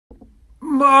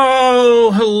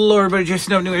Oh, hello everybody,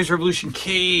 Jason of New Age Revolution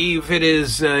Cave. It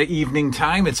is evening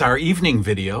time. It's our evening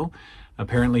video.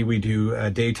 Apparently we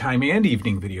do daytime and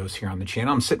evening videos here on the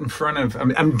channel. I'm sitting in front of,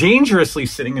 I'm dangerously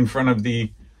sitting in front of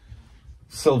the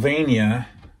Sylvania.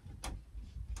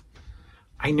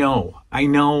 I know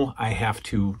I have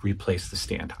to replace the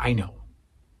stand. I know,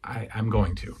 I'm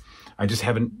going to. I just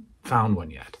haven't found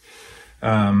one yet.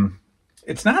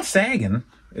 It's not sagging.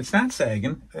 It's not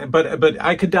sagging, but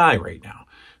I could die right now.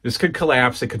 This could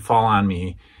collapse. It could fall on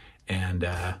me, and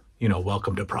you know,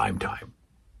 welcome to prime time,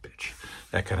 bitch.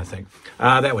 That kind of thing.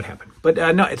 That would happen, but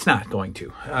no, it's not going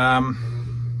to.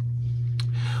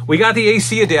 We got the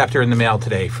AC adapter in the mail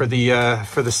today for the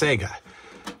Sega.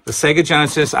 The Sega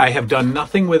Genesis. I have done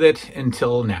nothing with it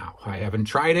until now. I haven't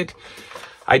tried it.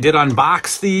 I did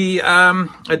unbox the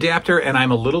adapter, and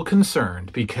I'm a little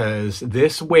concerned because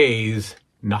this weighs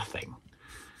nothing.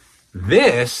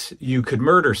 This you could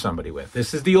murder somebody with.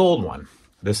 This is the old one.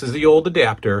 This is the old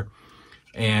adapter,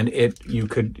 and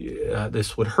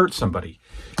this would hurt somebody.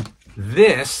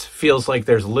 This feels like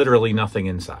there's literally nothing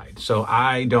inside, so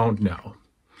I don't know.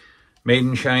 Made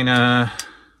in China.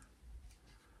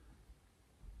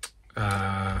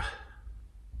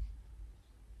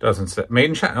 Doesn't say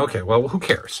made in China. Okay, well, who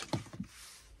cares?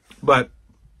 But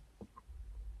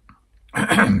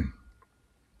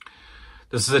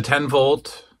this is a 10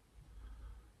 volt,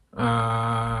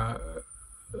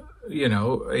 you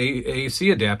know, AC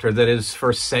adapter that is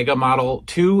for Sega Model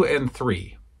 2 and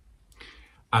 3.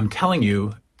 I'm telling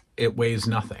you, it weighs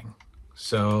nothing.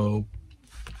 So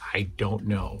I don't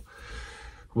know.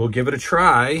 We'll give it a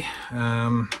try.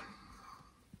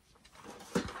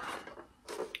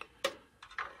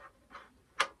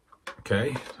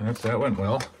 Okay, that went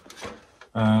well.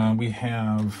 We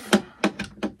have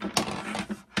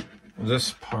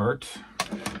this part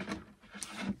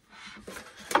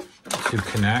to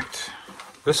connect.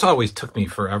 This always took me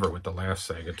forever with the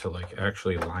last Sega to like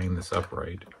actually line this up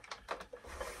right.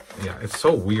 Yeah, it's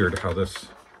so weird how this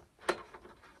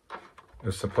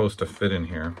is supposed to fit in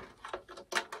here.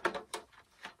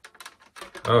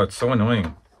 Oh, it's so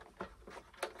annoying.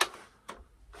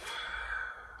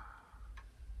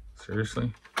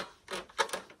 Seriously?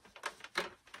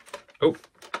 Oh,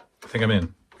 I think I'm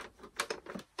in.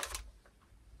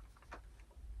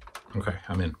 Okay,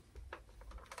 I'm in.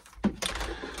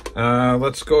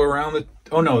 Let's go around the...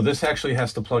 Oh no, this actually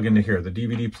has to plug into here. The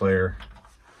DVD player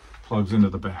plugs into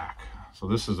the back. So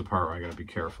this is the part where I gotta be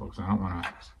careful because I don't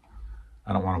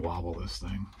want to wobble this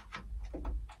thing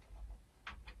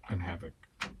and have it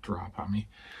drop on me.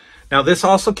 Now this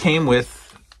also came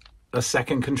with a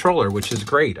second controller, which is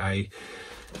great. I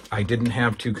didn't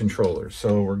have two controllers,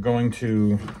 so we're going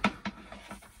to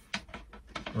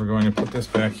put this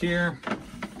back here.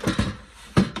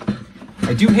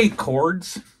 I do hate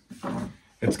cords.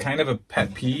 It's kind of a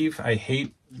pet peeve. I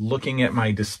hate looking at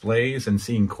my displays and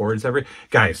seeing cords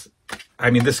guys, I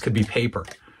mean, this could be paper.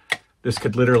 This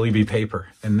could literally be paper,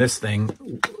 and this thing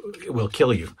will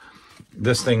kill you.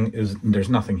 This thing there's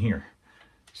nothing here.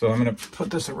 So I'm gonna put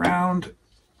this around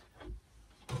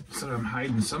so I'm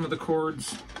hiding some of the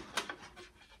cords.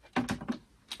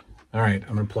 All right,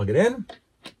 I'm gonna plug it in.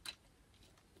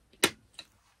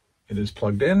 It is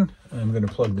plugged in. I'm gonna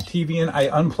plug the TV in. I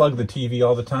unplug the TV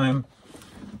all the time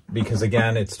because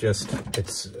again,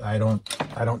 I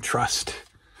don't trust,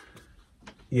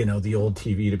 you know, the old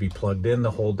TV to be plugged in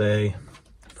the whole day.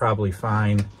 Probably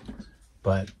fine,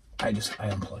 but I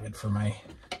unplug it for my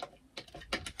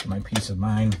peace of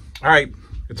mind. All right,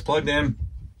 it's plugged in.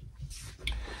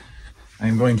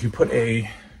 I'm going to put a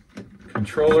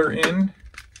controller in.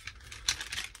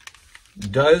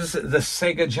 Does the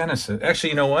Sega Genesis...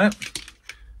 Actually, you know what?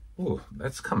 Ooh,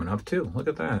 that's coming up too. Look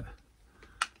at that.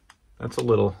 That's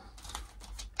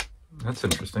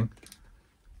interesting.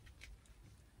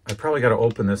 I probably got to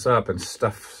open this up and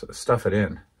stuff it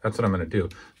in. That's what I'm going to do.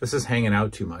 This is hanging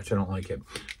out too much. I don't like it.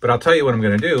 But I'll tell you what I'm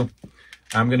going to do.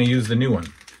 I'm going to use the new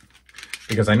one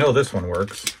because I know this one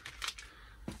works.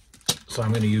 So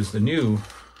I'm going to use the new.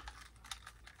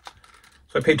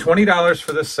 So I paid $20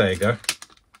 for this Sega,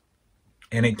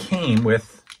 and it came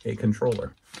with a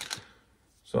controller.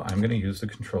 So I'm going to use the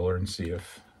controller and see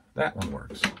if that one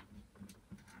works.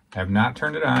 I have not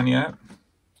turned it on yet.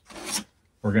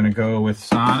 We're going to go with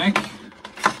Sonic.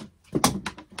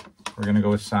 We're going to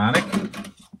go with Sonic.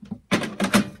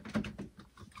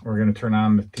 We're going to turn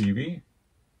on the TV.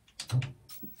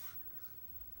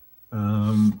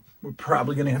 We're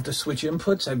probably going to have to switch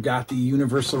inputs. I've got the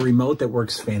universal remote that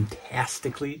works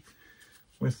fantastically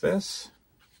with this.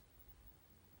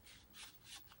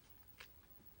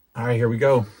 All right, here we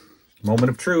go.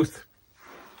 Moment of truth.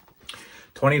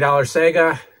 $20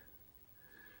 Sega.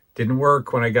 Didn't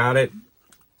work when I got it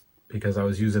because I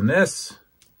was using this.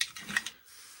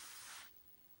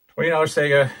 $20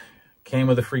 Sega came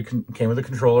with a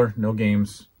controller, no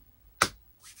games,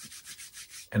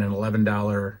 and an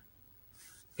 $11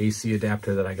 AC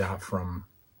adapter that I got from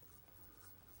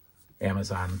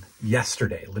Amazon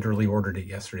yesterday. Literally ordered it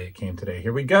yesterday. It came today.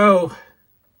 Here we go.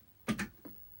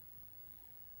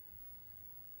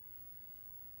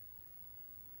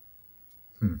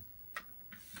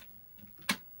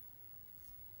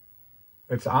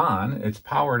 It's on. It's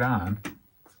powered on.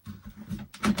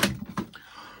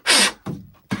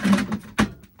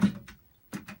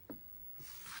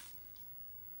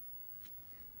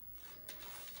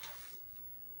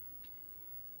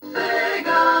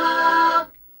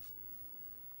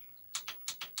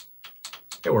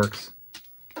 It works.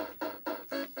 I'm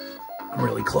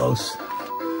really close.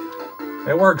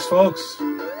 It works, folks.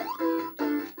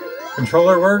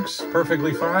 Controller works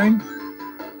perfectly fine.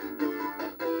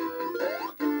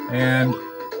 And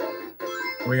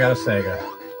we got a Sega.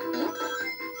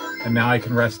 And now I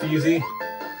can rest easy.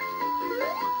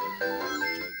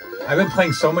 I've been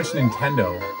playing so much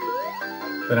Nintendo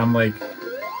that I'm like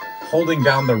holding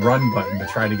down the run button to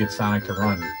try to get Sonic to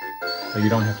run. But you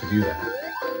don't have to do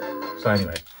that. So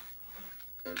anyway,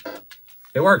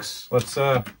 it works. Let's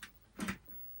there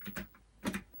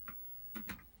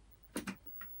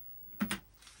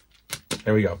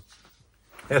we go.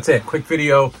 That's it. Quick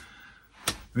video.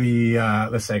 The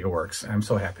Sega works. I'm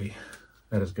so happy.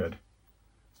 That is good.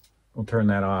 We'll turn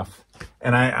that off.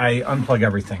 And I unplug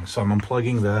everything. So I'm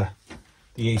unplugging the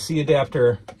AC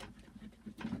adapter,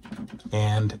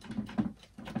 and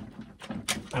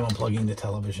I'm unplugging the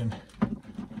television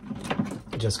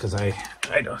just because I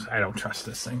don't trust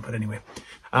this thing. But anyway,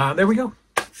 there we go.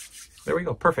 There we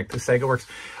go. Perfect. The Sega works.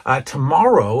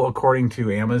 Tomorrow, according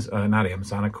to Amazon, not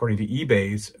Amazon, according to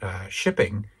eBay's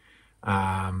shipping,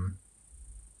 that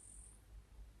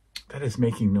is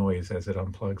making noise as it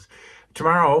unplugs.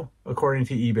 Tomorrow, according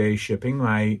to eBay shipping,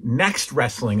 my next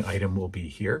wrestling item will be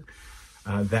here.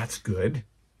 That's good.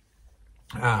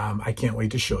 I can't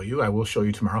wait to show you. I will show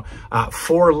you tomorrow.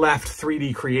 4 Left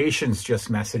 3D Creations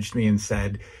just messaged me and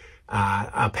said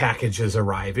a package is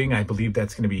arriving. I believe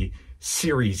that's going to be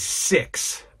Series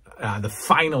 6, the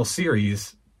final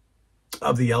series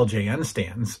of the LJN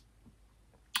stands.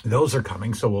 Those are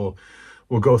coming, so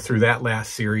we'll go through that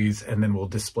last series, and then we'll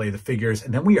display the figures,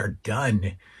 and then we are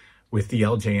done with the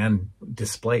LJN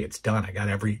display. It's done. I got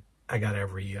every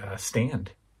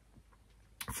stand.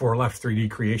 4 Left 3D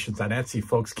Creations on Etsy,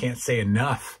 folks. Can't say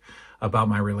enough about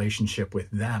my relationship with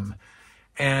them.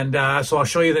 And so I'll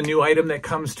show you the new item that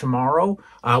comes tomorrow.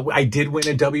 I did win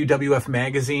a WWF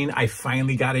magazine. I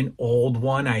finally got an old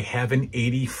one. I have an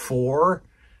 84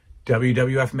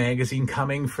 WWF magazine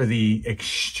coming for the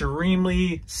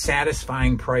extremely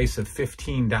satisfying price of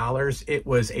 $15. It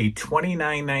was a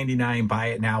 $29.99 buy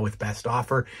it now with best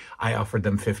offer. I offered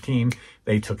them $15.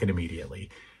 They took it immediately,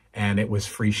 and it was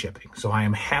free shipping. So I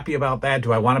am happy about that.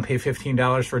 Do I want to pay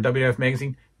 $15 for a WWF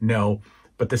magazine? No,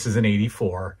 but this is an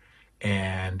 84,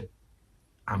 and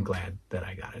I'm glad that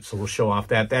I got it. So we'll show off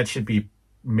that. That should be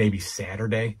maybe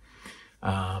Saturday.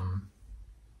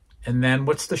 And then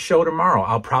what's the show tomorrow?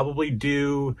 I'll probably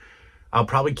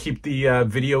keep the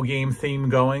video game theme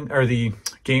going, or the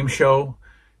game show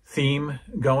theme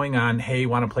going on, hey,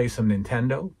 want to play some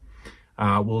Nintendo?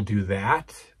 We'll do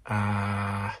that.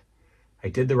 I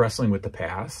did the wrestling with the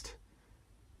past.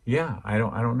 Yeah, I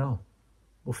don't know.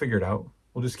 We'll figure it out.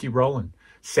 We'll just keep rolling.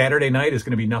 Saturday night is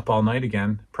going to be Nup All Night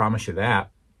again. Promise you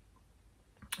that.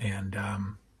 And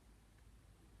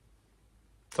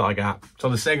that's all I got. So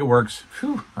the Sega works.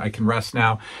 Whew, I can rest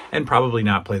now and probably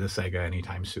not play the Sega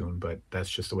anytime soon, but that's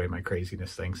just the way my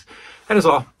craziness thinks. That is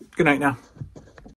all. Good night now.